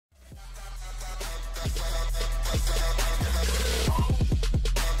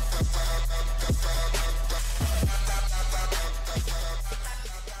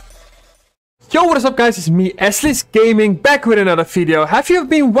Yo, what is up guys, it's me, Ashley's Gaming, back with another video. Have you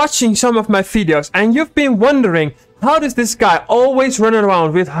been watching some of my videos and you've been wondering, how does this guy always run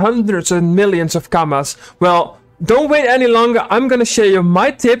around with hundreds and millions of kamas? Well, don't wait any longer, I'm gonna show you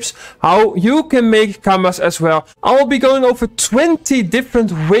my tips how you can make kamas as well. I will be going over 20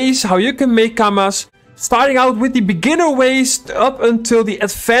 different ways how you can make kamas. Starting out with the beginner ways up until the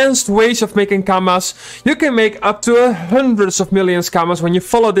advanced ways of making kamas. You can make up to hundreds of millions kamas when you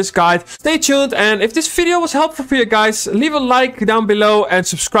follow this guide. Stay tuned, and if this video was helpful for you guys, leave a like down below and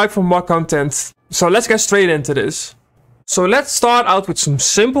subscribe for more content. So let's get straight into this. So let's start out with some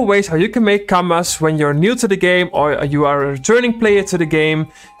simple ways how you can make kamas when you're new to the game or you are a returning player to the game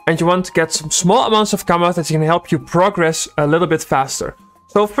and you want to get some small amounts of kamas that can help you progress a little bit faster.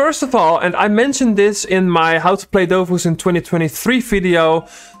 So first of all, and I mentioned this in my How to Play Dofus in 2023 video,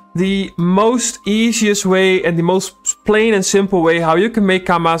 the most easiest way and the most plain and simple way how you can make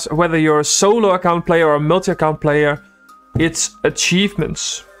kamas, whether you're a solo account player or a multi-account player, it's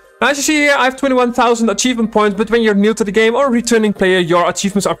achievements. Now, as you see here, I have 21,000 achievement points, but when you're new to the game or a returning player, your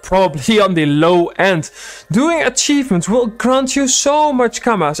achievements are probably on the low end. Doing achievements will grant you so much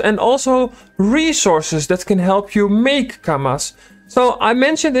kamas and also resources that can help you make kamas. So I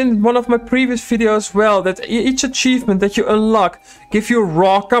mentioned in one of my previous videos as well that each achievement that you unlock gives you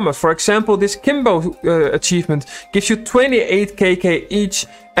raw kamas. For example, this Kimbo achievement gives you 28 KK each,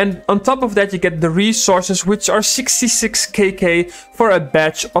 and on top of that you get the resources, which are 66 KK for a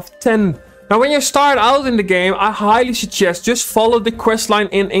batch of 10. Now when you start out in the game, I highly suggest just follow the questline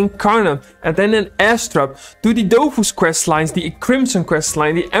in Incarnum and then in Astrop. Do the Dofus questlines, the Crimson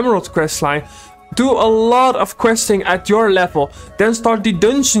questline, the Emerald questline. Do a lot of questing at your level. Then start the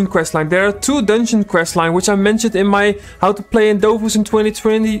dungeon questline. There are 2 dungeon questlines, which I mentioned in my How to Play in Dofus in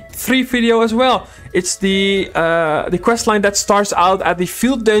 2023 video as well. It's the questline that starts out at the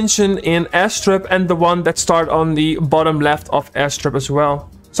field dungeon in Astrop and the one that starts on the bottom left of Astrop as well.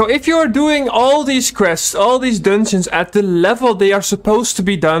 So if you're doing all these quests, all these dungeons at the level they are supposed to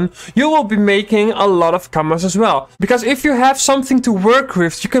be done, you will be making a lot of kamas as well. Because if you have something to work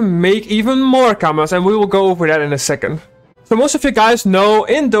with, you can make even more kamas, and we will go over that in a second. So most of you guys know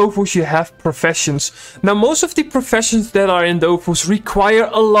in Dofus you have professions. Now most of the professions that are in Dofus require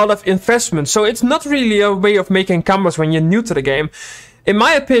a lot of investment. So it's not really a way of making kamas when you're new to the game. In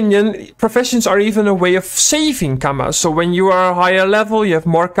my opinion, professions are even a way of saving kamas. So when you are a higher level, you have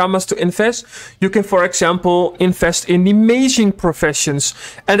more kamas to invest. You can, for example, invest in the maging professions.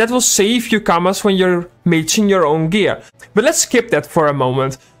 And that will save you kamas when you're maging your own gear. But let's skip that for a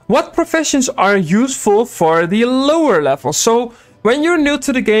moment. What professions are useful for the lower level? So when you're new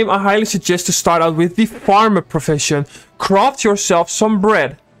to the game, I highly suggest to start out with the farmer profession. Craft yourself some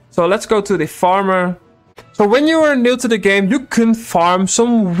bread. So let's go to the farmer. So when you are new to the game, you can farm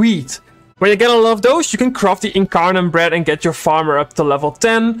some wheat. When you get a lot of those, you can craft the Incarnum bread and get your farmer up to level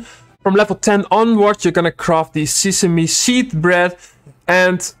 10. From level 10 onwards, you're gonna craft the sesame seed bread.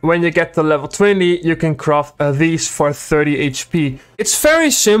 And when you get to level 20, you can craft these for 30 HP. It's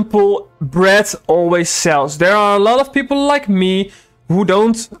very simple. Bread always sells. There are a lot of people like me who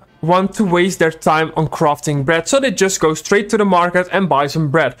don't want to waste their time on crafting bread, so they just go straight to the market and buy some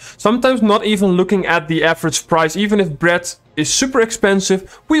bread. Sometimes not even looking at the average price. Even if bread is super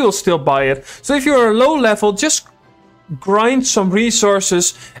expensive, we will still buy it. So if you're a low level, just grind some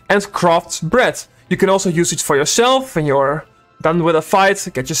resources and craft bread. You can also use it for yourself when you're done with a fight.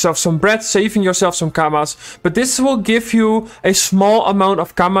 Get yourself some bread, saving yourself some kamas. But this will give you a small amount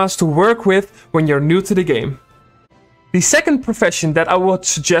of kamas to work with when you're new to the game. The second profession that I would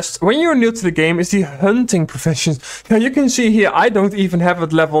suggest when you're new to the game is the hunting profession. Now you can see here, I don't even have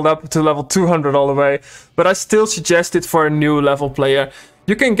it leveled up to level 200 all the way, but I still suggest it for a new level player.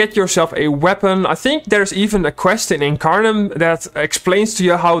 You can get yourself a weapon. I think there's even a quest in Incarnum that explains to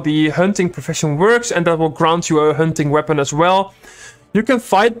you how the hunting profession works, and that will grant you a hunting weapon as well. You can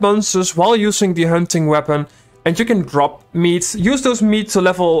fight monsters while using the hunting weapon. And you can drop meat. Use those meat to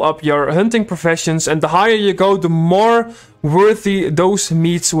level up your hunting professions. And the higher you go, the more worthy those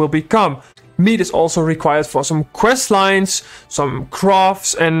meats will become. Meat is also required for some quest lines, some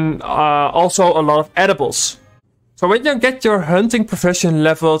crafts, and also a lot of edibles. So when you get your hunting profession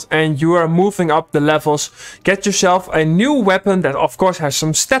leveled and you are moving up the levels, get yourself a new weapon that of course has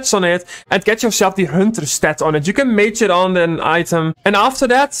some stats on it. And get yourself the hunter stat on it. You can mage it on an item. And after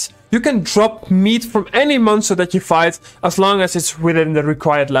that, you can drop meat from any monster that you fight, as long as it's within the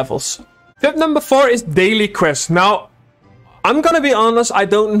required levels. Tip number 4 is daily quests. Now, I'm gonna be honest, I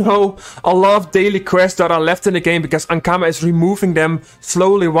don't know a lot of daily quests that are left in the game because Ankama is removing them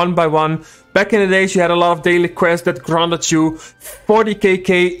slowly one by one. Back in the days, you had a lot of daily quests that granted you 40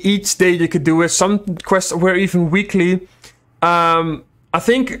 KK each day you could do it. Some quests were even weekly. I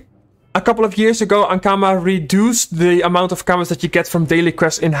think a couple of years ago, Ankama reduced the amount of kamas that you get from daily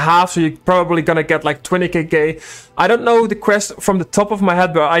quests in half, so you're probably gonna get like 20 KK. I don't know the quest from the top of my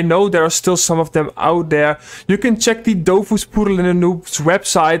head, but I know there are still some of them out there. You can check the Dofus Poodle in the Noob's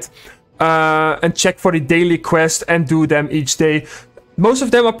website and check for the daily quest and do them each day. Most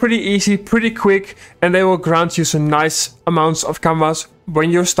of them are pretty easy, pretty quick, and they will grant you some nice amounts of kamas when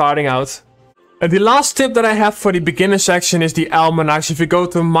you're starting out. And the last tip that I have for the beginner section is the Almanacs. If you go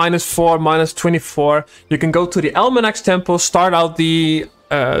to -4, -24, you can go to the Almanacs temple, start out the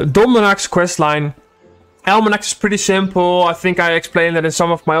Domanacs questline. Almanacs is pretty simple. I think I explained that in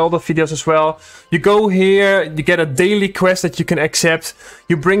some of my older videos as well. You go here, you get a daily quest that you can accept.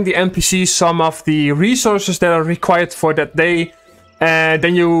 You bring the NPCs some of the resources that are required for that day. And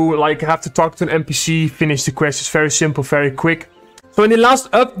then you like have to talk to an NPC, finish the quest. It's very simple, very quick. So in the last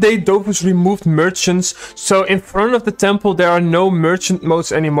update, Dofus removed merchants. So in front of the temple, there are no merchant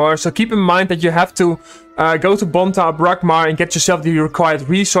modes anymore. So keep in mind that you have to go to Bonta or Brakmar and get yourself the required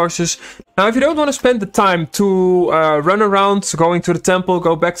resources. Now, if you don't want to spend the time to run around, going to the temple,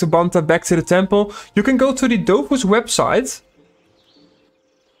 go back to Bonta, back to the temple, you can go to the Dofus website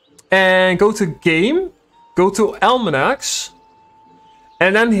and go to Game, go to Almanacs.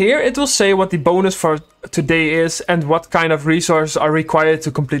 And then here it will say what the bonus for today is and what kind of resources are required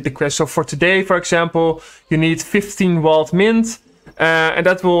to complete the quest. So for today, for example, you need 15 walled mint and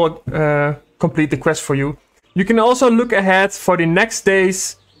that will complete the quest for you. You can also look ahead for the next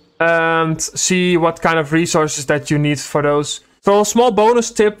days and see what kind of resources that you need for those. So a small bonus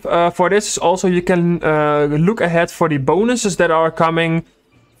tip for this is also you can look ahead for the bonuses that are coming.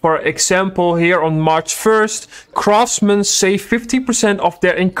 For example, here on March 1st, craftsmen save 50% of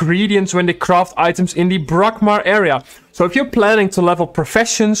their ingredients when they craft items in the Brakmar area. So if you're planning to level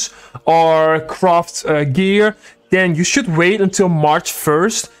professions or craft gear, then you should wait until March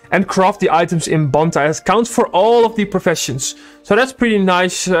 1st and craft the items in Bonta. It counts for all of the professions. So that's pretty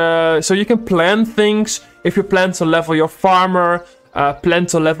nice. So you can plan things. If you plan to level your farmer, plan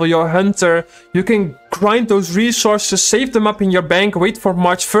to level your hunter, you can grind those resources, save them up in your bank, wait for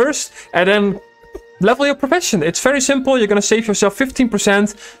March 1st, and then level your profession. It's very simple. You're gonna save yourself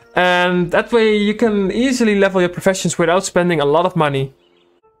 15%, and that way you can easily level your professions without spending a lot of money.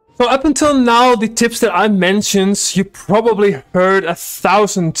 So up until now, the tips that I mentioned, you probably heard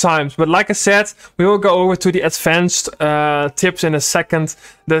 1,000 times. But like I said, we will go over to the advanced tips in a second.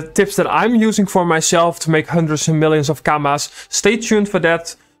 The tips that I'm using for myself to make hundreds and millions of kamas. Stay tuned for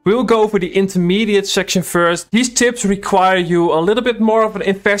that. We will go over the intermediate section first. These tips require you a little bit more of an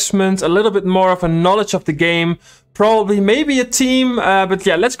investment, a little bit more of a knowledge of the game. Probably maybe a team, but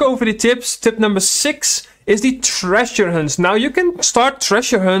yeah, let's go over the tips. Tip number 6 is the treasure hunts. Now you can start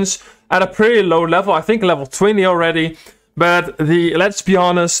treasure hunts at a pretty low level, I think level 20 already. But let's be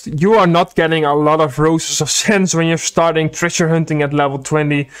honest, you are not getting a lot of roses of sense when you're starting treasure hunting at level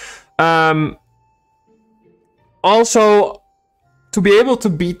 20. Also, to be able to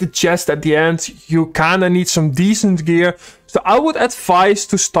beat the chest at the end, you kinda need some decent gear. So I would advise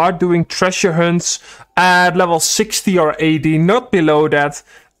to start doing treasure hunts at level 60 or 80, not below that.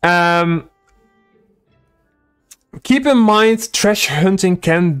 Keep in mind, treasure hunting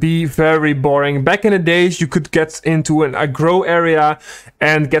can be very boring. Back in the days, you could get into an aggro area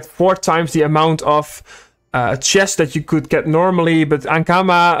and get 4 times the amount of chests that you could get normally. But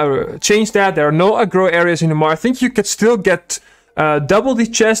Ankama changed that. There are no aggro areas anymore. I think you could still get double the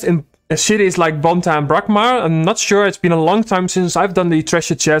chest in cities like Bonta and Brakmar. I'm not sure. It's been a long time since I've done the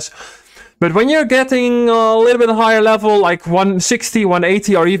treasure chest. But when you're getting a little bit higher level, like 160,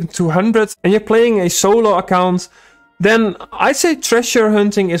 180, or even 200, and you're playing a solo account, then I'd say treasure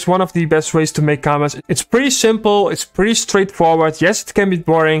hunting is one of the best ways to make kamas. It's pretty simple, it's pretty straightforward. Yes, it can be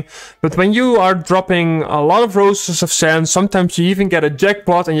boring, but when you are dropping a lot of roses of sand, sometimes you even get a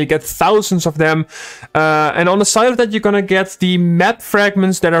jackpot and you get thousands of them. And on the side of that, you're gonna get the map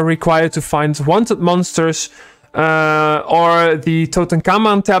fragments that are required to find wanted monsters, or the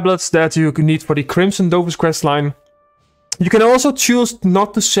Tutankhamun tablets that you need for the Crimson Dofus questline. You can also choose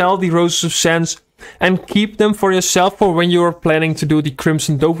not to sell the roses of sands and keep them for yourself for when you are planning to do the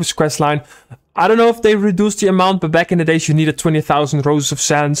Crimson Dofus questline. I don't know if they reduced the amount, but back in the days you needed 20,000 roses of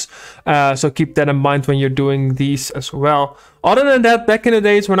sands, so keep that in mind when you're doing these as well. Other than that, back in the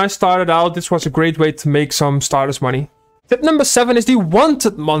days when I started out, this was a great way to make some starters money. Tip number 7 is the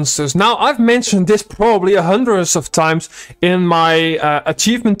wanted monsters. Now, I've mentioned this probably hundreds of times in my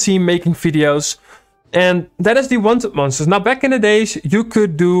achievement team making videos. And that is the wanted monsters. Now, back in the days, you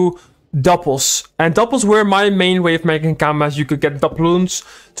could do Doppels. And Doppels were my main way of making kamas. You could get Doploons,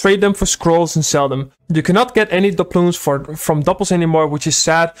 trade them for scrolls and sell them. You cannot get any Doploons from Doppels anymore, which is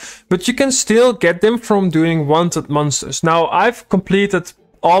sad. But you can still get them from doing wanted monsters. Now, I've completed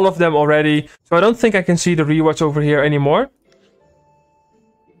all of them already, so I don't think I can see the rewards over here anymore.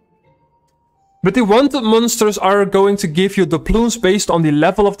 But the wanted monsters are going to give you Doploons based on the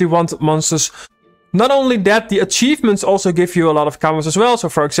level of the wanted monsters. Not only that, the achievements also give you a lot of kamas as well. So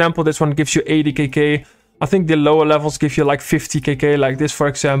for example, this one gives you 80kk. I think the lower levels give you like 50kk, like this for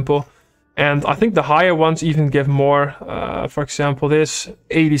example. And I think the higher ones even give more. For example, this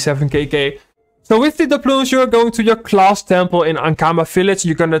 87kk. So with the Doploons, you're going to your class temple in Ankama village.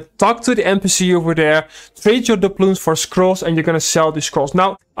 You're going to talk to the NPC over there, trade your Doploons for scrolls, and you're going to sell the scrolls.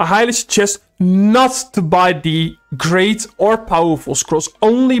 Now, I highly suggest not to buy the great or powerful scrolls.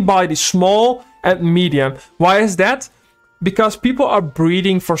 Only buy the small and medium. Why is that? Because people are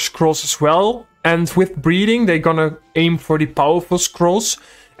breeding for scrolls as well. And with breeding, they're going to aim for the powerful scrolls.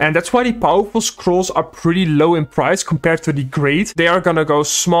 And that's why the powerful scrolls are pretty low in price compared to the great. They are gonna go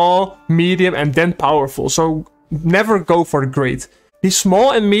small, medium, and then powerful. So never go for the great. The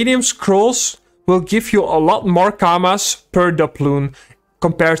small and medium scrolls will give you a lot more kamas per Doploon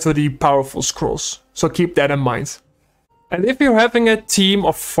compared to the powerful scrolls. So keep that in mind. And if you're having a team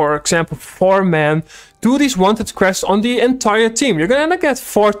of, for example, 4 men, do these wanted quests on the entire team. You're gonna get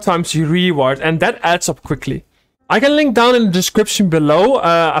 4 times the reward, and that adds up quickly. I can link down in the description below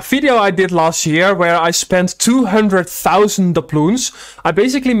a video I did last year where I spent 200,000 Doploons. I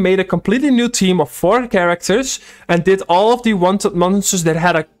basically made a completely new team of 4 characters and did all of the wanted monsters that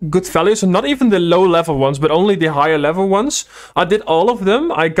had a good value. So not even the low level ones, but only the higher level ones. I did all of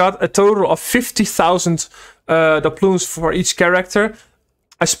them. I got a total of 50,000 Doploons for each character.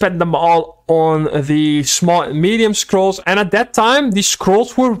 I spent them all on the small and medium scrolls. And at that time, the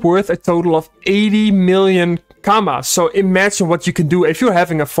scrolls were worth a total of 80 million kamas. So imagine what you can do if you're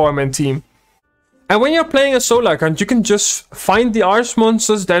having a 4-man team. And when you're playing a solo account, you can just find the arch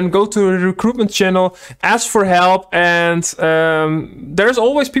monsters, then go to the recruitment channel, ask for help, and there's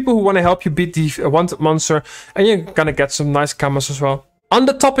always people who want to help you beat the wanted monster, and you're gonna get some nice kamas as well. On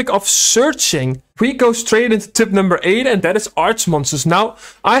the topic of searching, we go straight into tip number 8, and that is arch monsters. Now,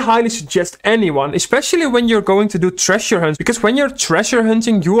 I highly suggest anyone, especially when you're going to do treasure hunts, because when you're treasure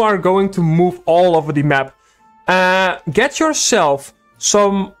hunting, you are going to move all over the map. Get yourself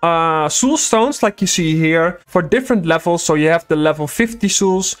some soul stones like you see here for different levels. So you have the level 50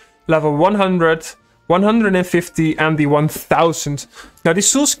 souls, level 100, 150 and the 1000. Now these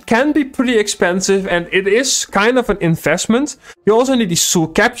souls can be pretty expensive and it is kind of an investment. You also need the soul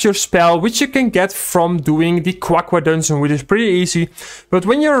capture spell, which you can get from doing the Quaqua dungeon, which is pretty easy. But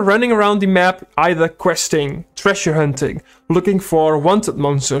when you're running around the map, either questing, treasure hunting, looking for wanted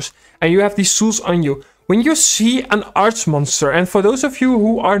monsters, and you have these souls on you, when you see an arch monster, and for those of you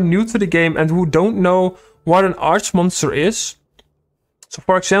who are new to the game and who don't know what an arch monster is, so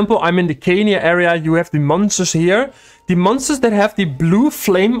for example, I'm in the Kenya area, you have the monsters here. The monsters that have the blue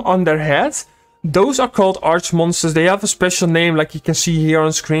flame on their head, those are called arch monsters. They have a special name like you can see here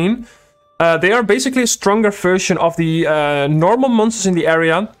on screen. They are basically a stronger version of the normal monsters in the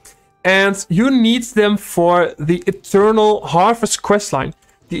area. And you need them for the Eternal Harvest questline.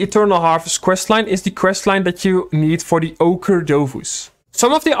 The Eternal Harvest questline is the questline that you need for the Ochre Dofus.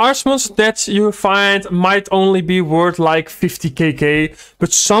 Some of the arch monsters that you find might only be worth like 50kk,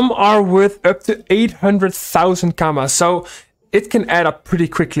 but some are worth up to 800,000 kamas, so it can add up pretty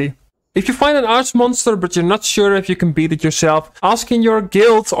quickly. If you find an arch monster but you're not sure if you can beat it yourself, ask in your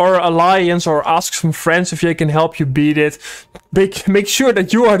guild or alliance or ask some friends if they can help you beat it. Make sure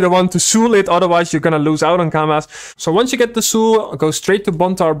that you are the one to soul it, otherwise you're gonna lose out on kamas. So once you get the soul, go straight to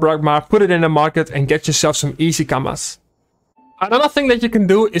Bontar Bragmar, put it in the market and get yourself some easy kamas. Another thing that you can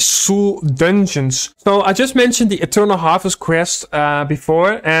do is soul dungeons. So I just mentioned the Eternal Harvest quest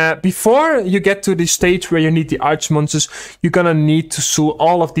before. Before you get to the stage where you need the arch monsters, you're gonna need to soul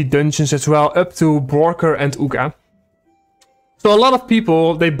all of the dungeons as well, up to Borker and Uga. So a lot of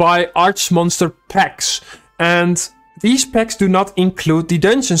people, they buy arch monster packs, and these packs do not include the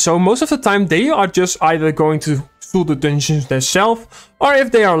dungeons. So most of the time they are just either going to soul the dungeons themselves, or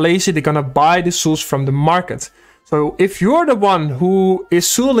if they are lazy, they're gonna buy the souls from the market. So if you're the one who is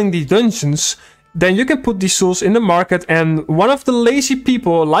souling the dungeons, then you can put these souls in the market, and one of the lazy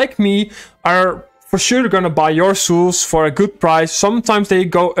people like me are for sure gonna buy your souls for a good price. Sometimes they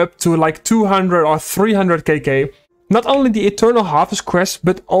go up to like 200 or 300kk. Not only the Eternal Harvest quest,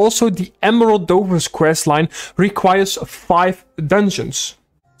 but also the Emerald Dofus quest line requires 5 dungeons.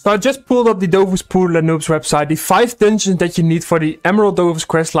 So I just pulled up the Dofus Poor Noobs website. The 5 dungeons that you need for the Emerald Dofus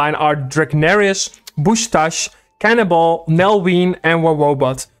quest line are Dragnarius, Bushtash, Cannibal, Nelwyn, and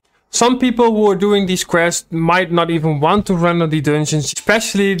Wawobot. Some people who are doing these quests might not even want to run on the dungeons,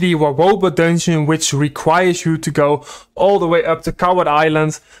 especially the Wawobot dungeon, which requires you to go all the way up to Coward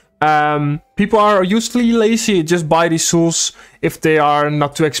Island. People are usually lazy, just buy these souls if they are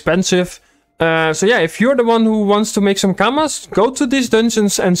not too expensive. So yeah, if you're the one who wants to make some kamas, go to these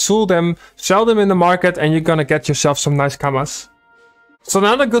dungeons and soul them, sell them in the market, and you're gonna get yourself some nice kamas. So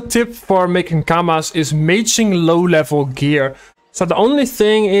another good tip for making kamas is maging low level gear. So the only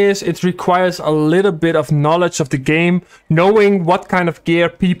thing is it requires a little bit of knowledge of the game, knowing what kind of gear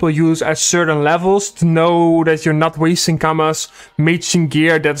people use at certain levels to know that you're not wasting kamas maging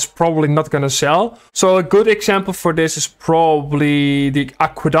gear that's probably not gonna sell. So a good example for this is probably the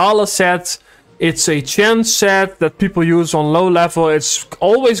Aquadala set. It's a chance set that people use on low level. It's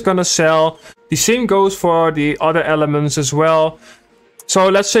always gonna sell. The same goes for the other elements as well. So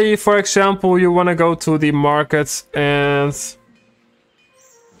let's say, for example, you want to go to the market and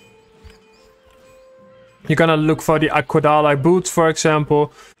you're gonna look for the Aquadala boots, for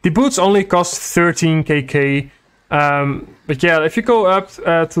example. The boots only cost 13kk. But yeah, if you go up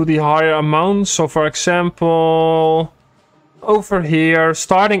to the higher amount, so for example, over here,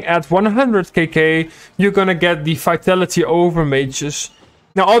 starting at 100kk, you're gonna get the Vitality Overmages.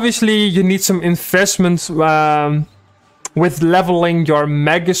 Now, obviously, you need some investment with leveling your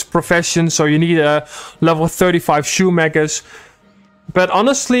Magus profession, so you need a level 35 shoe Magus. But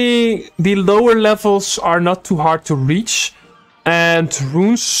honestly, the lower levels are not too hard to reach, and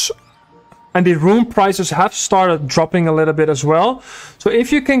the rune prices have started dropping a little bit as well. So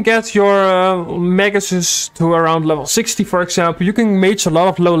if you can get your Maguses to around level 60, for example, you can mage a lot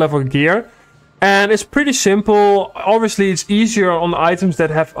of low level gear. And it's pretty simple. Obviously, it's easier on items that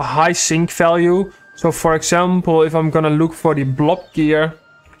have a high sync value. So for example, if I'm gonna look for the blob gear,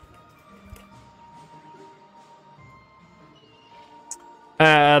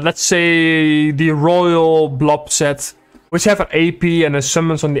 let's say the Royal Blob set, which have an AP and a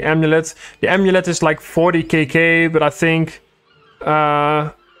summons on the amulet. The amulet is like 40kk, but I think,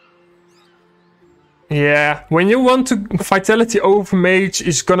 yeah, when you want to Vitality Overmage,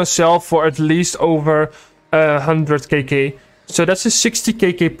 is gonna sell for at least over 100kk. So that's a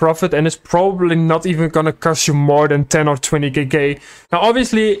 60kk profit, and it's probably not even gonna cost you more than 10 or 20kk. Now,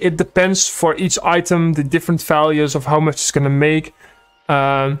 obviously, it depends for each item, the different values of how much it's gonna make.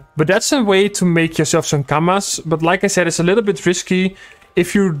 But that's a way to make yourself some kamas. But like I said, it's a little bit risky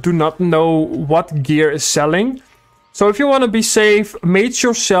if you do not know what gear is selling. So if you want to be safe, mage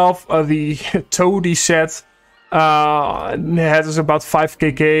yourself the Toady set. It is about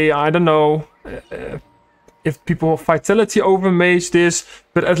 5kk. I don't know if people Vitality Overmage this,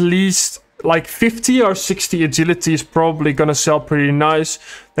 but at least like 50 or 60 agility is probably gonna sell pretty nice.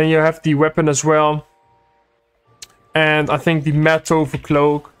 Then you have the weapon as well. And I think the Mad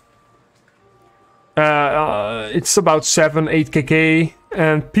Overcloak, it's about 7-8kk.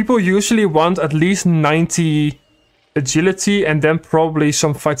 And people usually want at least 90 agility and then probably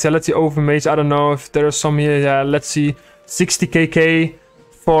some Vitality Overmage. I don't know if there are some here. Yeah, let's see. 60kk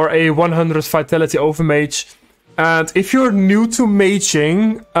for a 100 Vitality Overmage. And if you're new to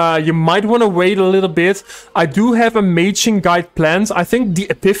maging, you might want to wait a little bit. I do have a maging guide planned. I think the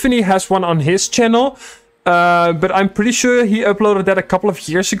Epiphany has one on his channel. But I'm pretty sure he uploaded that a couple of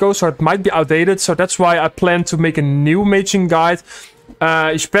years ago, so it might be outdated. So that's why I plan to make a new maging guide.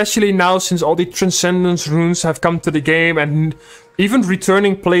 Especially now, since all the Transcendence runes have come to the game, and even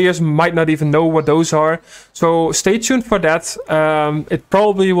returning players might not even know what those are. So stay tuned for that. It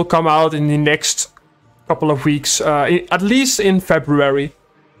probably will come out in the next couple of weeks, at least in February.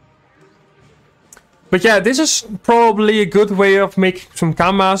 But yeah, this is probably a good way of making some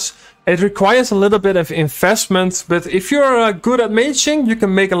kamas. It requires a little bit of investment, but if you're good at maging, you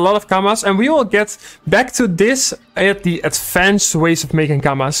can make a lot of kamas, and we will get back to this at the advanced ways of making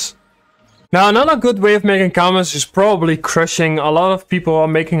kamas. Now, another good way of making kamas is probably crushing. A lot of people are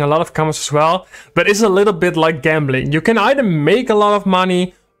making a lot of kamas as well, but it's a little bit like gambling. You can either make a lot of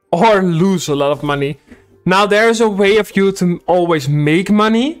money or lose a lot of money. Now, there's a way of you to always make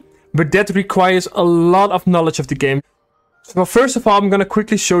money, but that requires a lot of knowledge of the game. So first of all, I'm gonna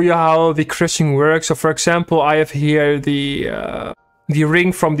quickly show you how the crushing works. So for example, I have here the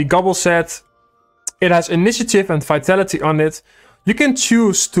ring from the Gobble set. It has initiative and vitality on it. You can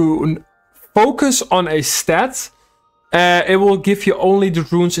choose to focus on a stat it will give you only the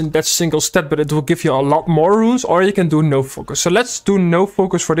runes in that single step, but it will give you a lot more runes, or you can do no focus. So let's do no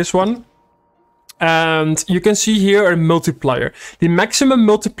focus for this one. And you can see here a multiplier. The maximum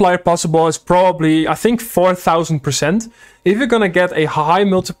multiplier possible is probably, I think, 4000%. If you're gonna get a high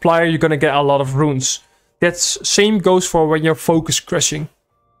multiplier, you're gonna get a lot of runes. That's same goes for when you're focus crushing.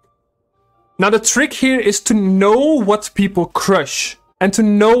 Now the trick here is to know what people crush. And to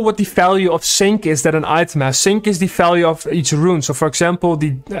know what the value of sync is that an item has. Sync is the value of each rune. So for example,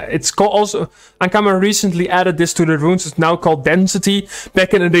 it's called also, Ankama recently added this to the runes. It's now called density.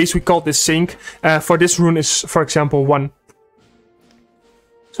 Back in the days we called this sync. For this rune is, for example, 1.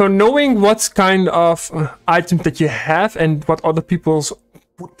 So knowing what kind of items that you have and what other people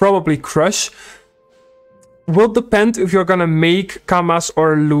would probably crush will depend if you're gonna make kamas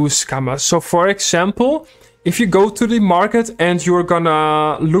or lose kamas. So for example, if you go to the market and you're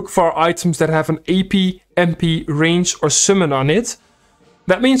gonna look for items that have an AP, MP, range or summon on it,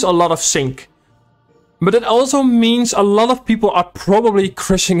 that means a lot of sync. But it also means a lot of people are probably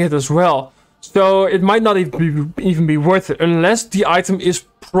crushing it as well. So it might not even be worth it unless the item is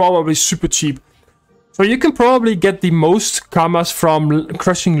probably super cheap. So you can probably get the most kamas from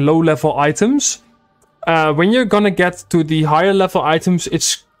crushing low level items. When you're gonna get to the higher level items,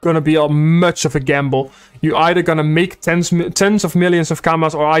 it's gonna be much of a gamble. You're either gonna make tens of millions of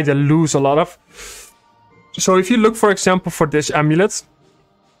kamas or either lose a lot of. So if you look, for example, for this amulet,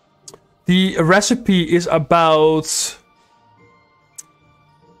 the recipe is about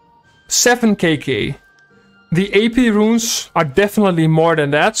 7 KK. The AP runes are definitely more than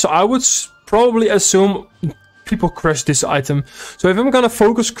that, so I would probably assume people crush this item. So if I'm gonna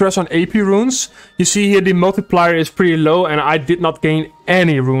focus crush on AP runes, you see here the multiplier is pretty low and I did not gain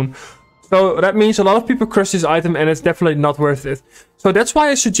any rune. So that means a lot of people crush this item and it's definitely not worth it. So that's why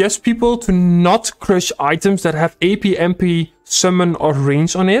I suggest people to not crush items that have AP, MP, summon or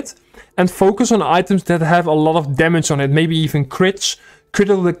range on it, and focus on items that have a lot of damage on it, maybe even crits,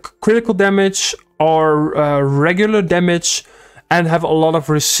 critical damage or regular damage, and have a lot of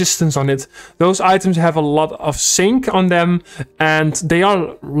resistance on it. Those items have a lot of sync on them, and they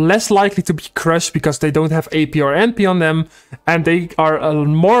are less likely to be crushed because they don't have AP or MP on them, and they are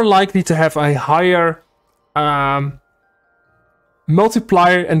more likely to have a higher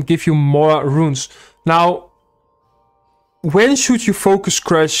multiplier and give you more runes. Now, when should you focus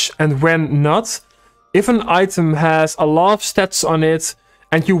crush and when not? If an item has a lot of stats on it,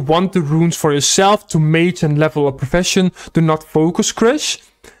 and you want the runes for yourself to mage and level a profession, do not focus crush.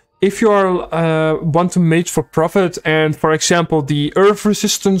 If you want to mage for profit, and for example the earth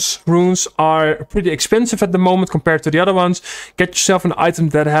resistance runes are pretty expensive at the moment compared to the other ones, get yourself an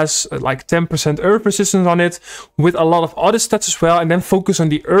item that has like 10% earth resistance on it with a lot of other stats as well, and then focus on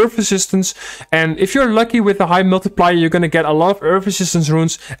the earth resistance. And if you're lucky with a high multiplier, you're gonna get a lot of earth resistance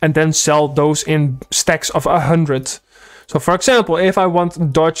runes and then sell those in stacks of 100. So for example, if I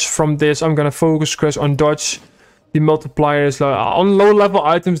want dodge from this, I'm gonna focus crush on dodge. The multiplier is low. On low level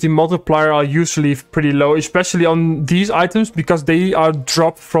items, the multiplier are usually pretty low, especially on these items because they are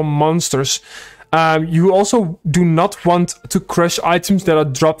dropped from monsters. You also do not want to crush items that are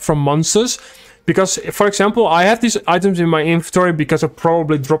dropped from monsters, because for example, I have these items in my inventory because I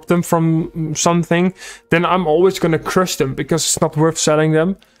probably dropped them from something. Then I'm always gonna crush them because it's not worth selling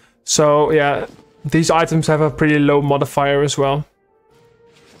them. So yeah. These items have a pretty low modifier as well.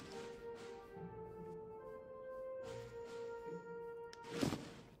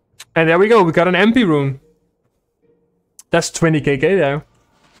 And there we go, we got an MP rune. That's 20 KK there.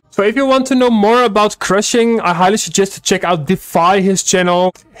 So if you want to know more about crushing, I highly suggest to check out Defy, his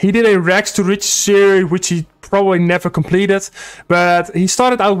channel. He did a Rags to Riches series, which he probably never completed, but he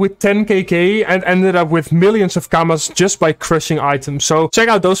started out with 10 KK and ended up with millions of kamas just by crushing items. So check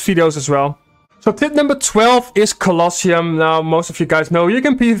out those videos as well. So tip number 12 is Colosseum. Now, most of you guys know you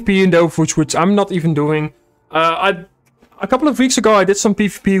can PvP in Dofus, which I'm not even doing. A couple of weeks ago, I did some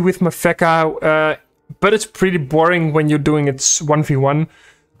PvP with my Feka, but it's pretty boring when you're doing it 1v1.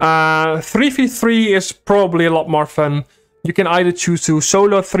 3v3 is probably a lot more fun. You can either choose to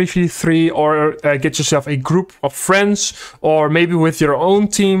solo 3v3 or get yourself a group of friends, or maybe with your own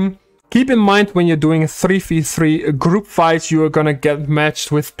team. Keep in mind, when you're doing a 3v3 group fight, you are gonna get matched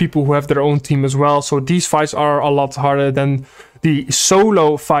with people who have their own team as well. So these fights are a lot harder than the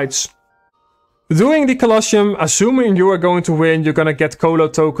solo fights. Doing the Colosseum, assuming you are going to win, you're gonna get Colo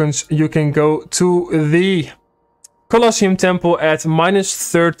tokens. You can go to the Colosseum Temple at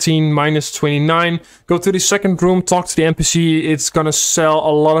 -13, -29. Go to the second room, talk to the NPC. It's gonna sell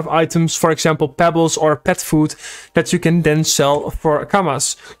a lot of items, for example, pebbles or pet food that you can then sell for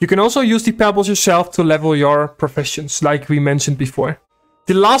kamas. You can also use the pebbles yourself to level your professions, like we mentioned before.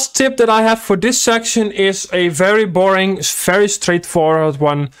 The last tip that I have for this section is a very boring, very straightforward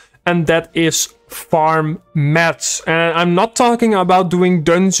one, and that is farm mats. And I'm not talking about doing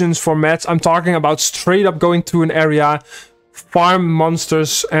dungeons for mats. I'm talking about straight up going to an area, farm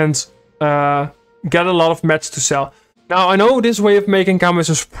monsters, and get a lot of mats to sell. Now, I know this way of making kamas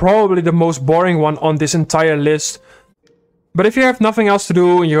is probably the most boring one on this entire list. But if you have nothing else to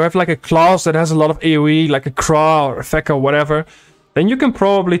do, and you have like a class that has a lot of AoE, like a Kra or a Feka or whatever, then you can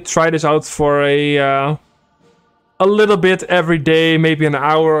probably try this out for a little bit every day, maybe an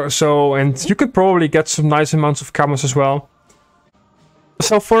hour or so, and you could probably get some nice amounts of kamas as well.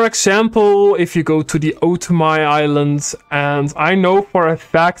 So for example, if you go to the Otomai Island, and I know for a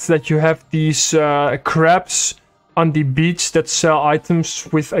fact that you have these crabs on the beach that sell items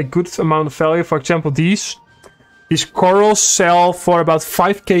with a good amount of value. For example, these corals sell for about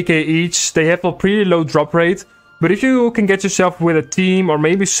 5kk each. They have a pretty low drop rate. But if you can get yourself with a team or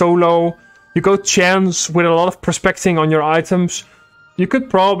maybe solo, you go chance with a lot of prospecting on your items, you could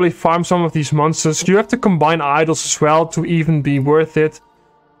probably farm some of these monsters. You have to combine idols as well to even be worth it.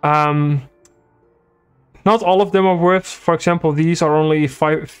 Not all of them are worth. For example, these are only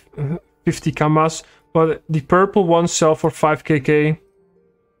 50 kamas, but the purple ones sell for 5kk.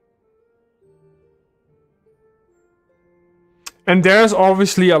 And there's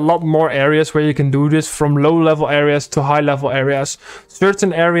obviously a lot more areas where you can do this, from low level areas to high level areas.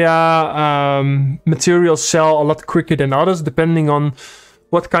 Certain area materials sell a lot quicker than others, depending on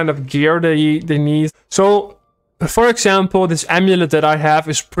what kind of gear they need. So, for example, this amulet that I have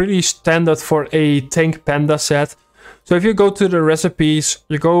is pretty standard for a tank panda set. So if you go to the recipes,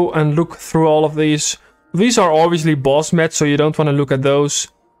 you go and look through all of these. These are obviously boss mats, so you don't want to look at those.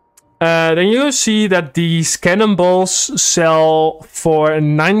 Then you see that these cannonballs sell for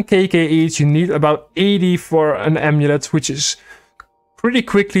 9kk each. You need about 80 for an amulet, which is pretty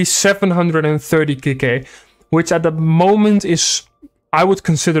quickly 730kk, which at the moment is, I would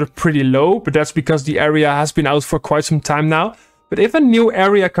consider, pretty low, but that's because the area has been out for quite some time now. But if a new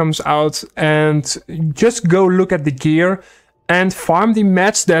area comes out, and just go look at the gear and farm the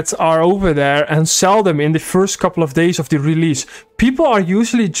mats that are over there and sell them in the first couple of days of the release. People are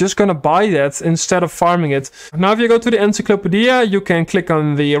usually just gonna buy that instead of farming it. Now if you go to the encyclopedia, you can click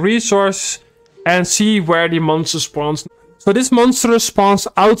on the resource and see where the monster spawns. So this monster spawns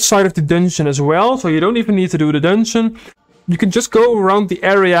outside of the dungeon as well, so you don't even need to do the dungeon. You can just go around the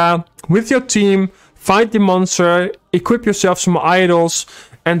area with your team, fight the monster, equip yourself some idols,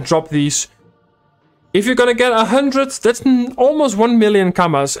 and drop these. If you're gonna get 100, that's almost 1 million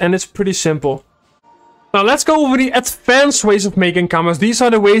kamas, and it's pretty simple. Now let's go over the advanced ways of making kamas. These are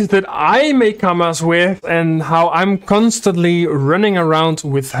the ways that I make kamas with, and how I'm constantly running around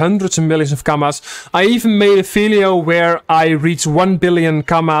with hundreds of millions of kamas. I even made a video where I reached 1 billion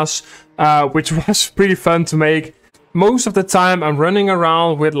kamas, which was pretty fun to make. Most of the time I'm running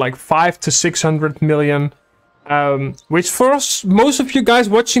around with like 500 to 600 million. Which for most of you guys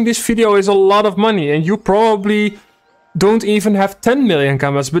watching this video is a lot of money, and you probably don't even have 10 million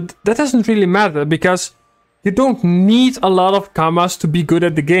kamas, but that doesn't really matter because you don't need a lot of kamas to be good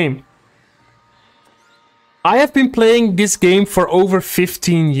at the game. I have been playing this game for over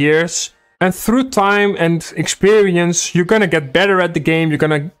 15 years, and through time and experience you're gonna get better at the game. You're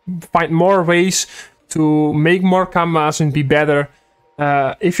gonna find more ways to make more kamas and be better.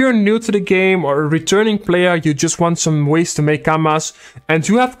 If you're new to the game or a returning player, you just want some ways to make kamas, and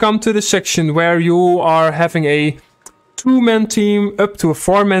you have come to the section where you are having a 2-man team up to a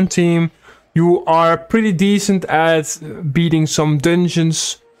 4-man team, you are pretty decent at beating some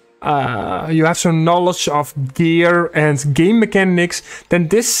dungeons, you have some knowledge of gear and game mechanics, then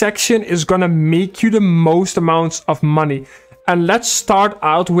this section is gonna make you the most amounts of money. And let's start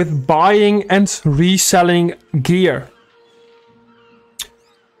out with buying and reselling gear.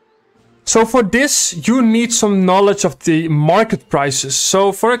 So for this, you need some knowledge of the market prices.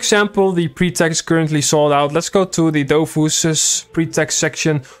 So for example, the pre-tech is currently sold out. Let's go to the Dofus pre-tech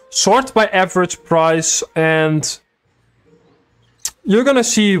section, sort by average price, and you're gonna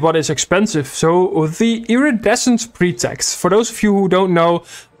see what is expensive. So the iridescent pre-techs, for those of you who don't know,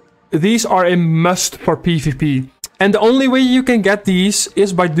 these are a must for PvP. And the only way you can get these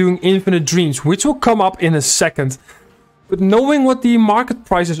is by doing infinite dreams, which will come up in a second. But knowing what the market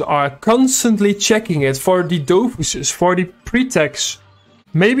prices are, constantly checking it for the Dofuses, for the pre-techs,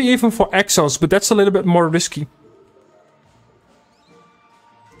 maybe even for exos, but that's a little bit more risky.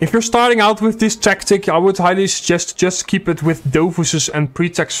 If you're starting out with this tactic, I would highly suggest just keep it with Dofuses and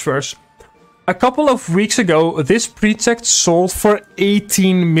pretext first. A couple of weeks ago, this pretext sold for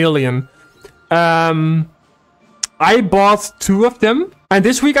 18 million. I bought 2 of them, and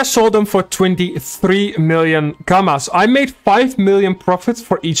this week I sold them for 23 million gammas. I made 5 million profit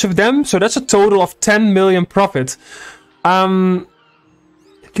for each of them, so that's a total of 10 million profit. You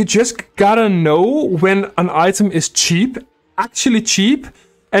just gotta know when an item is cheap, actually cheap,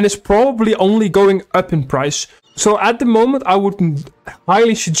 and is probably only going up in price. So at the moment, I would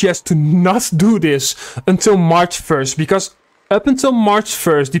highly suggest to not do this until March 1st, because up until March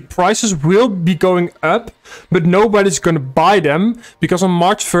 1st, the prices will be going up, but nobody's going to buy them, because on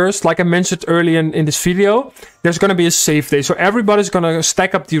March 1st, like I mentioned earlier in this video, there's going to be a save day. So everybody's going to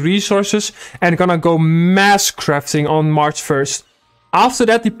stack up the resources and going to go mass crafting on March 1st. After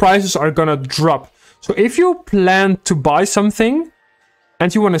that, the prices are going to drop. So if you plan to buy something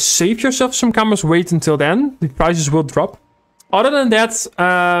and you want to save yourself some gammas, wait until then. The prices will drop. Other than that,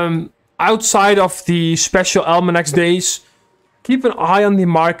 outside of the special Almanacs days, keep an eye on the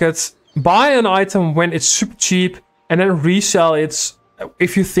market. Buy an item when it's super cheap and then resell it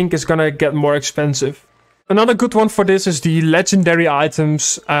if you think it's gonna get more expensive. Another good one for this is the legendary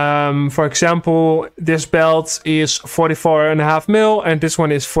items. For example, this belt is 44.5 mil and this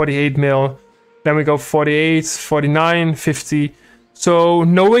one is 48 mil. Then we go 48, 49, 50. So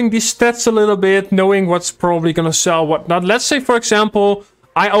knowing these stats a little bit, knowing what's probably gonna sell, whatnot. Let's say, for example,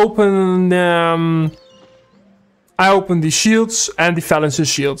 I open the shields and the Valence's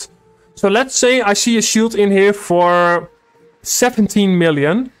shield. So let's say I see a shield in here for 17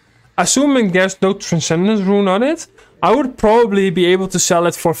 million. Assuming there's no Transcendence rune on it, I would probably be able to sell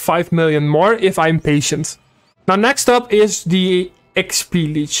it for 5 million more if I'm patient. Now next up is the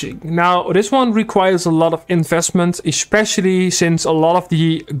XP leeching. Now this one requires a lot of investment, especially since a lot of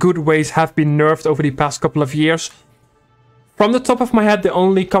the good ways have been nerfed over the past couple of years. From the top of my head, the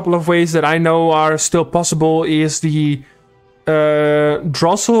only couple of ways that I know are still possible is the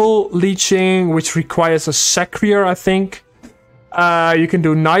Drossel leeching, which requires a Sacrier, I think. You can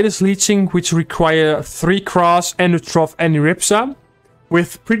do Nidus leeching, which require 3 cross, Enutroph, and Ripsa,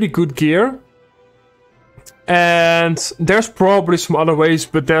 with pretty good gear. And there's probably some other ways,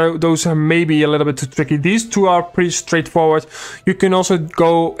 but those are maybe a little bit too tricky. These 2 are pretty straightforward. You can also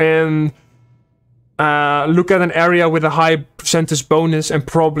go and look at an area with a high percentage bonus and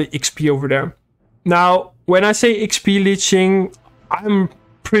probably XP over there. Now, when I say XP leeching, I'm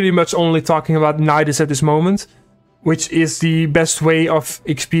pretty much only talking about Nidus at this moment, which is the best way of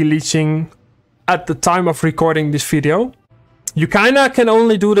XP leeching at the time of recording this video. You kinda can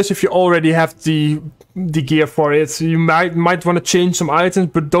only do this if you already have the gear for it. You might want to change some items,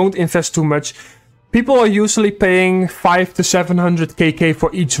 but don't invest too much. People are usually paying 500 to 700 KK for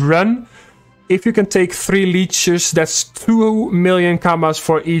each run. If you can take 3 leeches, that's 2 million gammas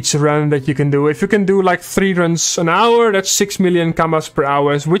for each run that you can do. If you can do like 3 runs an hour, that's 6 million gammas per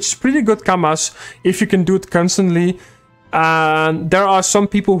hour, which is pretty good gammas if you can do it constantly. And there are some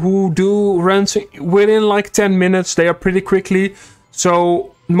people who do runs within like 10 minutes. They are pretty quickly.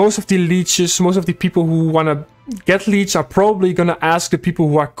 So most of the leeches, most of the people who want to get leech are probably going to ask the people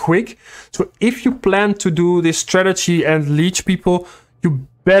who are quick. So if you plan to do this strategy and leech people, you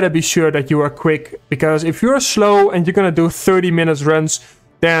better be sure that you are quick. Because if you're slow and you're going to do 30 minutes runs,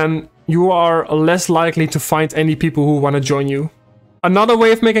 then you are less likely to find any people who want to join you. Another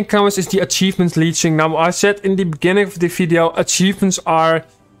way of making gammas is the achievements leeching. Now, I said in the beginning of the video, achievements are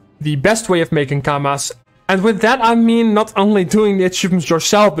the best way of making gammas. And with that, I mean not only doing the achievements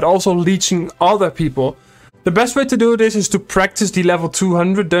yourself, but also leeching other people. The best way to do this is to practice the level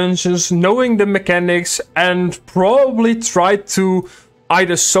 200 dungeons, knowing the mechanics, and probably try to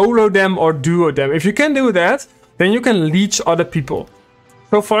either solo them or duo them. If you can do that, then you can leech other people.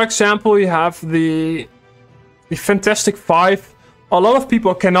 So for example, you have the Fantastic 5. A lot of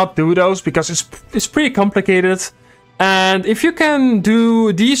people cannot do those because it's pretty complicated. And if you can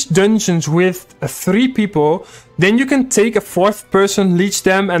do these dungeons with 3 people, then you can take a 4th person, leech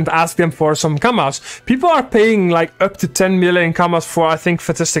them, and ask them for some gammas. People are paying like up to 10 million gammas for, I think,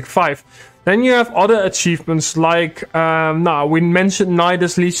 Fantastic 5. Then you have other achievements like, we mentioned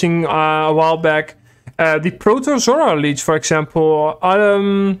Nidus leeching a while back. The Protozora leech, for example.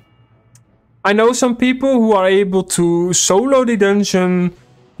 I know some people who are able to solo the dungeon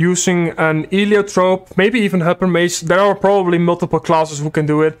using an Heliotrope, maybe even Hyper Mage. There are probably multiple classes who can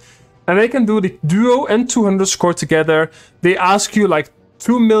do it. And they can do the duo and 200 score together. They ask you like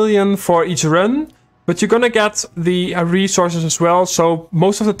 2 million for each run, but you're gonna get the resources as well. So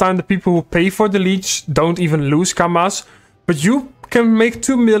most of the time the people who pay for the leech don't even lose gammas. But you can make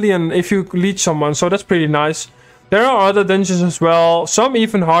 2 million if you leech someone, so that's pretty nice. There are other dungeons as well, some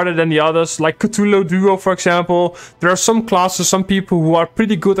even harder than the others, like Cthulhu Duo, for example. There are some classes, some people who are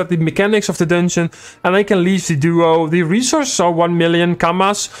pretty good at the mechanics of the dungeon, and they can leech the duo. The resources are 1 million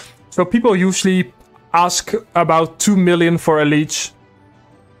kamas, so people usually ask about 2 million for a leech.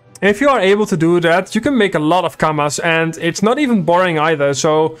 If you are able to do that, you can make a lot of kamas, and it's not even boring either,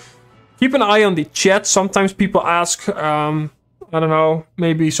 so keep an eye on the chat. Sometimes people ask, I don't know,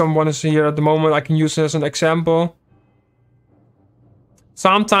 maybe someone is here at the moment, I can use this as an example.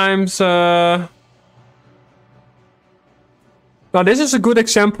 Sometimes, now this is a good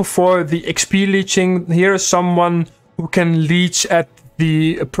example for the XP leeching. Here is someone who can leech at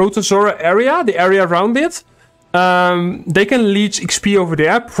the Protozoa area, the area around it. They can leech XP over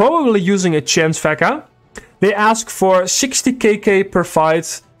there, probably using a chance Veka. They ask for 60 KK per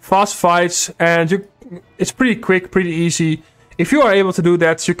fight, fast fights, and it's pretty quick, pretty easy. If you are able to do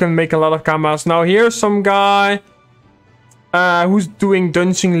that, you can make a lot of kamas. Now here's some guy who's doing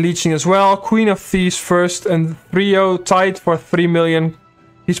dungeon leeching as well. Queen of Thieves first and trio tied for 3 million.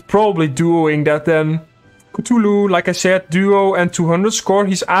 He's probably duoing that then. Cthulhu, like I said, duo and 200 score.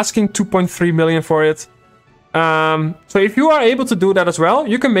 He's asking 2.3 million for it. So if you are able to do that as well,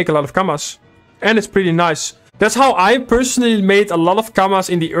 you can make a lot of kamas. And it's pretty nice. That's how I personally made a lot of kamas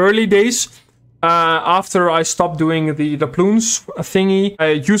in the early days. After I stopped doing the Doploons thingy.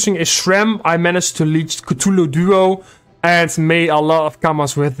 Using a SRAM, I managed to leech Cthulhu Duo and made a lot of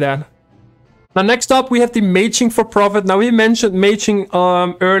kamas with that. Now next up we have the maging for profit. Now we mentioned maging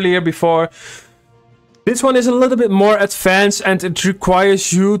earlier before. This one is a little bit more advanced and it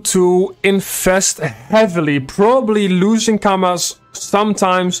requires you to invest heavily. Probably losing kamas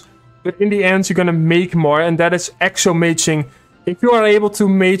sometimes, but in the end you're gonna make more, and that is exo maging. If you are able to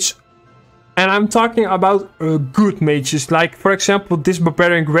mage, and I'm talking about good mages, like for example this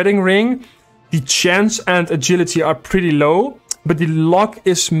barbarian wedding ring, the chance and agility are pretty low, but the luck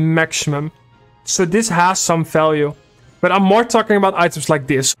is maximum. So this has some value. But I'm more talking about items like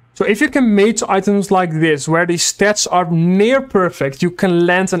this. So if you can mage items like this, where the stats are near perfect, you can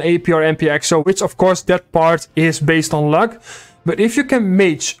land an AP or MP exo, which of course that part is based on luck. But if you can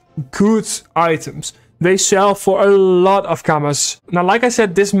mage good items, they sell for a lot of kamas. Now, like I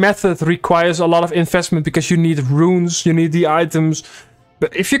said, this method requires a lot of investment because you need runes, you need the items.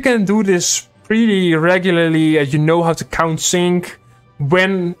 But if you can do this pretty regularly, you know how to count sync,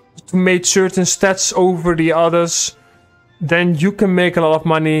 when to make certain stats over the others, then you can make a lot of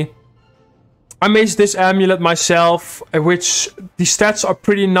money. I made this amulet myself, which the stats are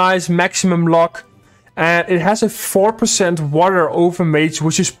pretty nice, maximum luck. And it has a 4% water over mage,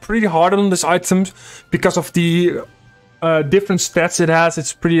 which is pretty hard on this item because of the different stats it has.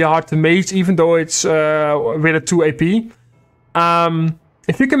 It's pretty hard to mage, even though it's with a 2 AP.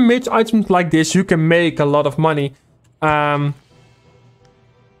 If you can mage items like this, you can make a lot of money. And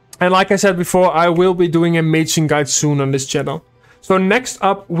like I said before, I will be doing a maging guide soon on this channel. So next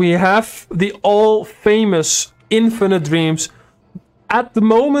up, we have the all-famous Infinite Dreams. At the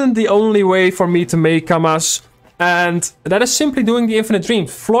moment, the only way for me to make kamas. And that is simply doing the Infinite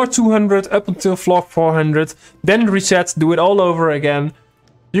Dreams. Floor 200 up until floor 400. Then reset, do it all over again.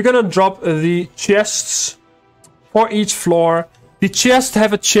 You're gonna drop the chests for each floor. The chests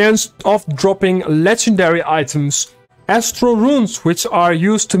have a chance of dropping legendary items. Astral runes, which are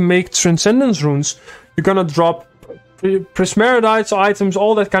used to make transcendence runes. You're gonna drop prismaridites items,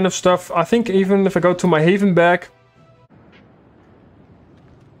 all that kind of stuff. I think even if I go to my haven bag,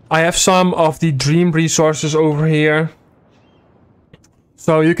 I have some of the dream resources over here.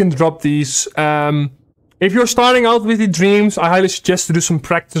 So you can drop these. If you're starting out with the dreams, I highly suggest to do some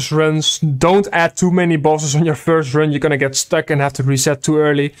practice runs. Don't add too many bosses on your first run. You're gonna get stuck and have to reset too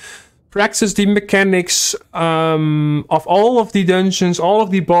early. Practice the mechanics of all of the dungeons, all of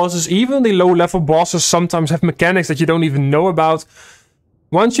the bosses, even the low-level bosses sometimes have mechanics that you don't even know about.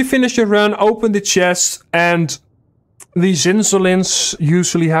 Once you finish your run, open the chest, and the Zinzolins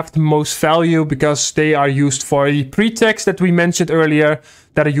usually have the most value because they are used for the pretext that we mentioned earlier,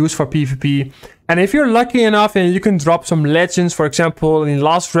 that are used for PvP. And if you're lucky enough and you can drop some legends, for example, in the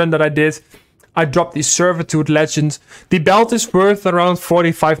last run that I did, I dropped the Servitude Legend. The belt is worth around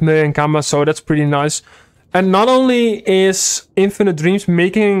 45 million kamas, so that's pretty nice. And not only is Infinite Dreams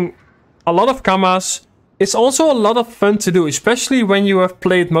making a lot of kamas, it's also a lot of fun to do, especially when you have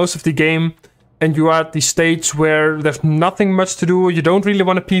played most of the game and you are at the stage where there's nothing much to do, you don't really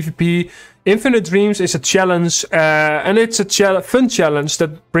want a PvP. Infinite Dreams is a challenge, and it's a fun challenge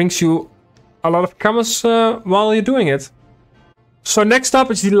that brings you a lot of kamas while you're doing it. So next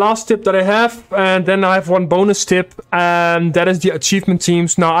up is the last tip that I have, and then I have one bonus tip, and that is the achievement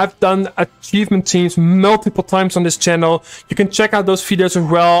teams. Now, I've done achievement teams multiple times on this channel. You can check out those videos as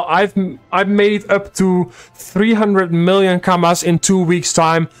well. I've made up to 300 million kamas in 2 weeks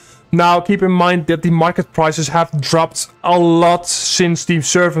time. Now, keep in mind that the market prices have dropped a lot since the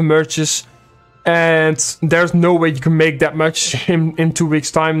server merges, and there's no way you can make that much in 2 weeks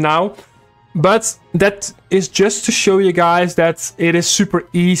time now. But that is just to show you guys that it is super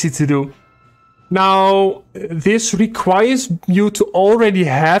easy to do. Now, this requires you to already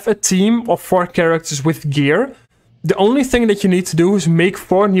have a team of 4 characters with gear. The only thing that you need to do is make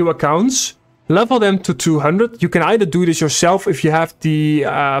 4 new accounts, level them to 200. You can either do this yourself if you have the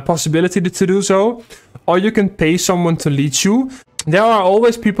possibility to do so, or you can pay someone to lead you. There are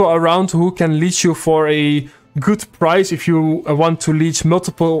always people around who can lead you for a good price if you want to lead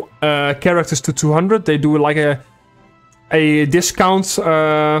multiple characters to 200. They do like a discount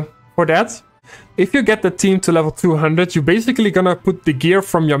for that. If you get the team to level 200, you're basically gonna put the gear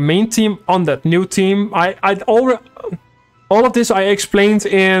from your main team on that new team. All of this I explained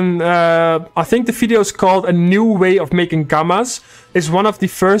in I think the video is called A New Way of Making Kamas. It's one of the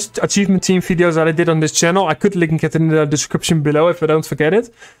first achievement team videos that I did on this channel. I could link it in the description below if I don't forget it.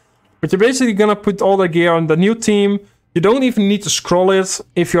 But you're basically gonna put all the gear on the new team. You don't even need to scroll it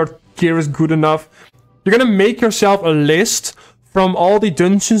if your gear is good enough. You're gonna make yourself a list from all the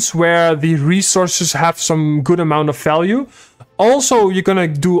dungeons where the resources have some good amount of value. Also, you're gonna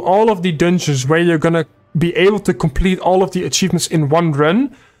do all of the dungeons where you're gonna be able to complete all of the achievements in one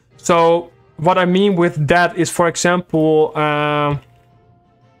run. So what I mean with that is, for example,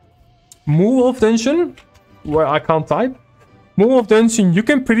 Moonwolf Dungeon, where I can't type. Moonwolf Dungeon, you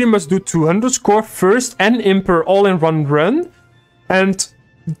can pretty much do 200 score first and Imper all in one run. And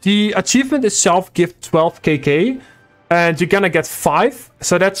the achievement itself gives 12 kk. And you're gonna get 5.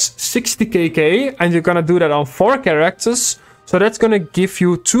 So that's 60 kk. And you're gonna do that on 4 characters. So that's gonna give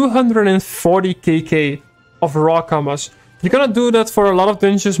you 240 kk of raw kamas. You're gonna do that for a lot of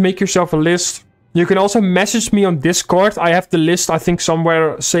dungeons. Make yourself a list. You can also message me on Discord. I have the list, I think,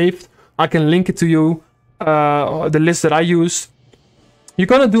 somewhere saved. I can link it to you. The list that I used. You're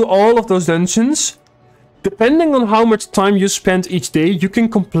gonna do all of those dungeons. Depending on how much time you spend each day, you can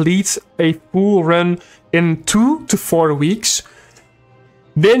complete a full run in 2 to 4 weeks.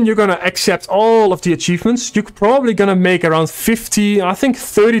 Then you're gonna accept all of the achievements. You're probably gonna make around 50, I think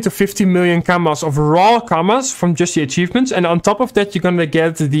 30 to 50 million kamas of raw kamas from just the achievements. And on top of that, you're gonna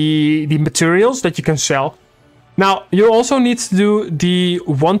get the materials that you can sell. Now, you also need to do the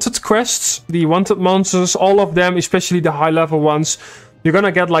wanted quests, the wanted monsters, all of them, especially the high level ones. You're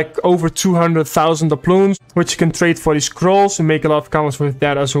gonna get like over 200,000 Doploons, which you can trade for the scrolls and make a lot of kamas with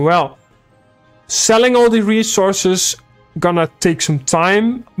that as well. Selling all the resources gonna take some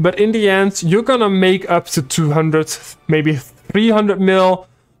time, but in the end, you're gonna make up to 200, maybe 300 mil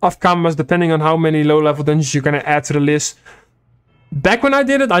of kamas, depending on how many low level dungeons you're gonna add to the list. Back when I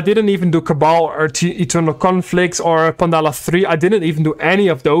did it, I didn't even do Cabal or Eternal Conflict or Pandala 3. I didn't even do any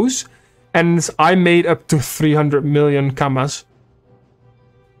of those. And I made up to 300 million kamas.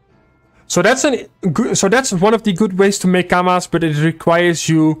 So that's one of the good ways to make kamas, but it requires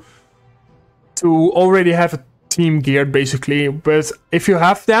you to already have a team geared, basically. But if you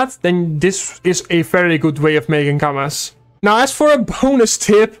have that, then this is a very good way of making kamas. Now, as for a bonus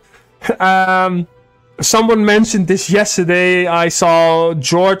tip, someone mentioned this yesterday. I saw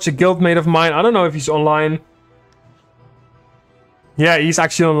George, a guildmate of mine. I don't know if he's online. Yeah, he's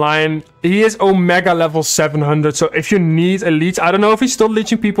actually online. He is Omega level 700. So if you need a leech, I don't know if he's still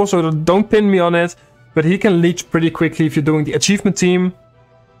leeching people, so don't pin me on it. But he can leech pretty quickly if you're doing the achievement team.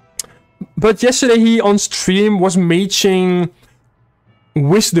 But yesterday he on stream was maging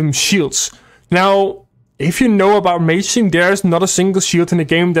wisdom shields. Now, if you know about maging, there's not a single shield in the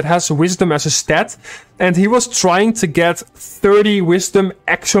game that has wisdom as a stat. And he was trying to get 30 wisdom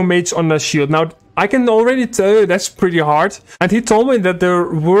exomage on the shield. Now, I can already tell you that's pretty hard. And he told me that there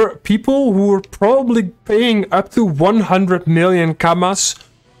were people who were probably paying up to 100 million kamas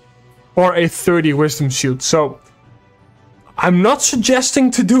for a 30 wisdom shield. So, I'm not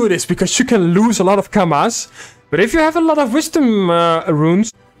suggesting to do this because you can lose a lot of kamas. But if you have a lot of wisdom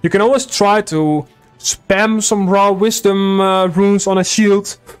runes, you can always try to spam some raw wisdom runes on a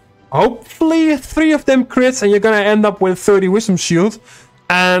shield. Hopefully 3 of them crits and you're gonna end up with 30 wisdom shield.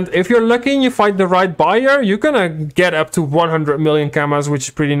 And if you're lucky and you find the right buyer, you're gonna get up to 100 million kamas, which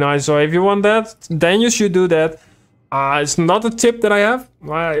is pretty nice. So if you want that, then you should do that. It's not a tip that I have.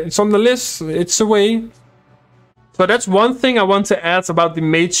 It's on the list. It's a way. So that's one thing I want to add about the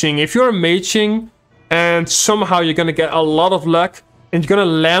maging. If you're maging and somehow you're gonna get a lot of luck, and you're gonna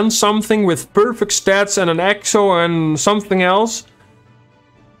land something with perfect stats and an exo and something else.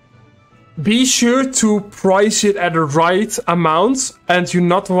 Be sure to price it at the right amount, and you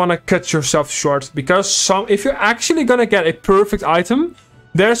not want to cut yourself short, because if you're actually gonna get a perfect item,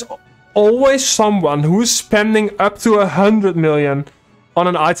 there's always someone who's spending up to 100 million on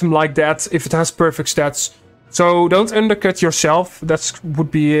an item like that if it has perfect stats. So don't undercut yourself. That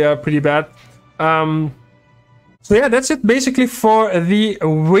would be pretty bad. So yeah, that's it basically for the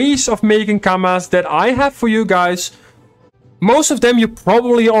ways of making kamas that I have for you guys. Most of them you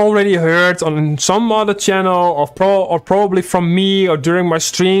probably already heard on some other channel, or probably from me, or during my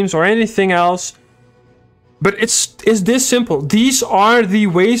streams, or anything else. But it's this simple. These are the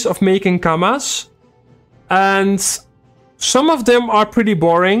ways of making kamas. And some of them are pretty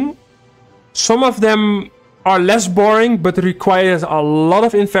boring. Some of them are less boring, but requires a lot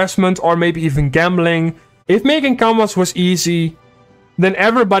of investment, or maybe even gambling. If making kamas was easy, then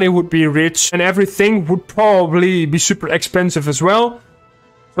everybody would be rich, and everything would probably be super expensive as well.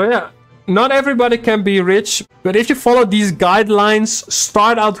 So yeah, not everybody can be rich, but if you follow these guidelines,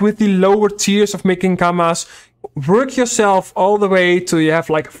 start out with the lower tiers of making kamas, work yourself all the way till you have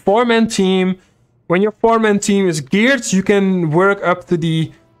like a 4-man team. When your 4-man team is geared, you can work up to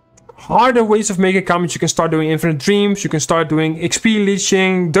the harder ways of making kamas. You can start doing infinite dreams, you can start doing XP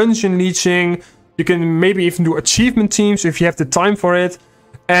leeching, dungeon leeching. You can maybe even do achievement teams if you have the time for it.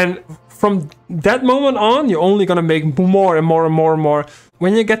 And from that moment on, you're only gonna make more and more and more and more.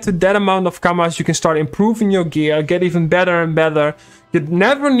 When you get to that amount of kamas, you can start improving your gear, get even better and better. You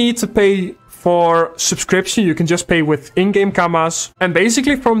never need to pay for subscription. You can just pay with in-game kamas. And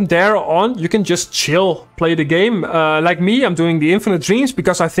basically from there on, you can just chill, play the game. Like me, I'm doing the infinite dreams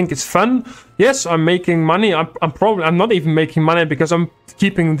because I think it's fun. Yes, I'm making money. I'm not even making money because I'm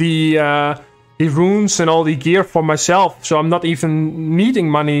keeping the runes and all the gear for myself, so I'm not even needing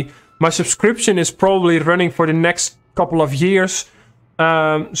money. My subscription is probably running for the next couple of years,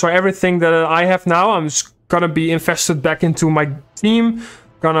 so everything that I have now, I'm just gonna be invested back into my team,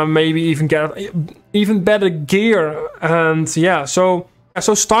 gonna maybe even get even better gear. And yeah, so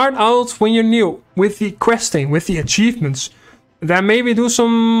start out when you're new with the questing, with the achievements, then maybe do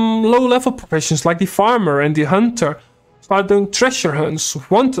some low level professions like the farmer and the hunter. Start doing treasure hunts,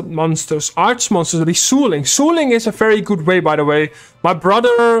 wanted monsters, arch monsters, the Sooling. Sooling is a very good way, by the way. My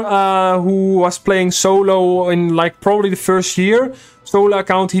brother, who was playing solo in like probably the first year, solo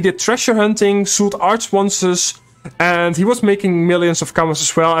account, he did treasure hunting, sold arch monsters, and he was making millions of kamas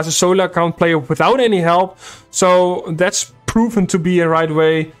as well as a solo account player without any help. So that's proven to be a right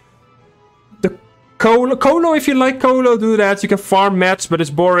way. The Colo, if you like Colo, do that. You can farm mats, but it's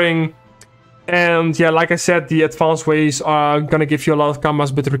boring. And yeah, like I said, the advanced ways are gonna give you a lot of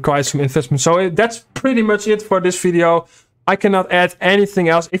kamas, but it requires some investment. So that's pretty much it for this video. I cannot add anything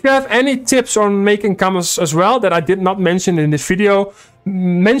else. If you have any tips on making kamas as well that I did not mention in this video,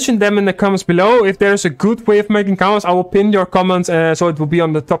 mention them in the comments below. If there's a good way of making kamas, I will pin your comments, so it will be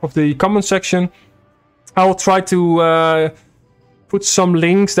on the top of the comment section. I will try to put some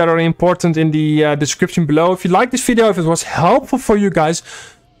links that are important in the description below. If you like this video, if it was helpful for you guys,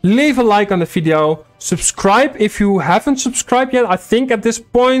 leave a like on the video, subscribe if you haven't subscribed yet. I think at this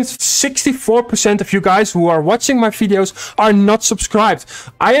point 64% of you guys who are watching my videos are not subscribed.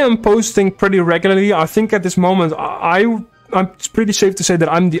 I am posting pretty regularly. I think at this moment it's pretty safe to say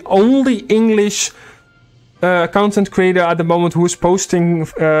that I'm the only English content creator at the moment who is posting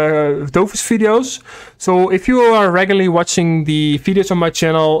Dofus videos. So if you are regularly watching the videos on my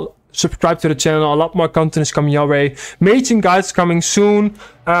channel, subscribe to the channel. A lot more content is coming your way. Maging guides coming soon.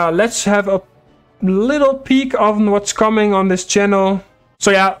 Let's have a little peek on what's coming on this channel.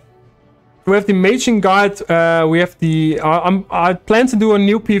 So yeah, we have the Maging guide. We have the I plan to do a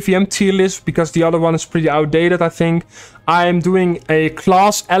new PVM tier list because the other one is pretty outdated, I think. I'm doing a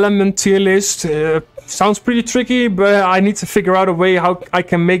class element tier list. Sounds pretty tricky, but I need to figure out a way how I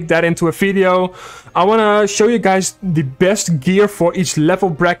can make that into a video. I want to show you guys the best gear for each level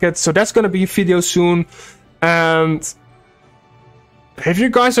bracket, so that's going to be a video soon. And if you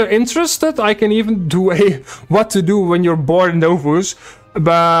guys are interested, I can even do a what to do when you're bored in Dofus.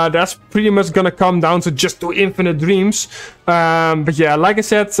 But that's pretty much gonna come down to just do infinite dreams. But yeah, like I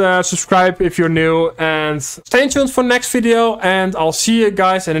said, subscribe if you're new, and stay tuned for next video, and I'll see you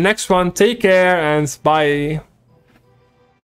guys in the next one. Take care and bye.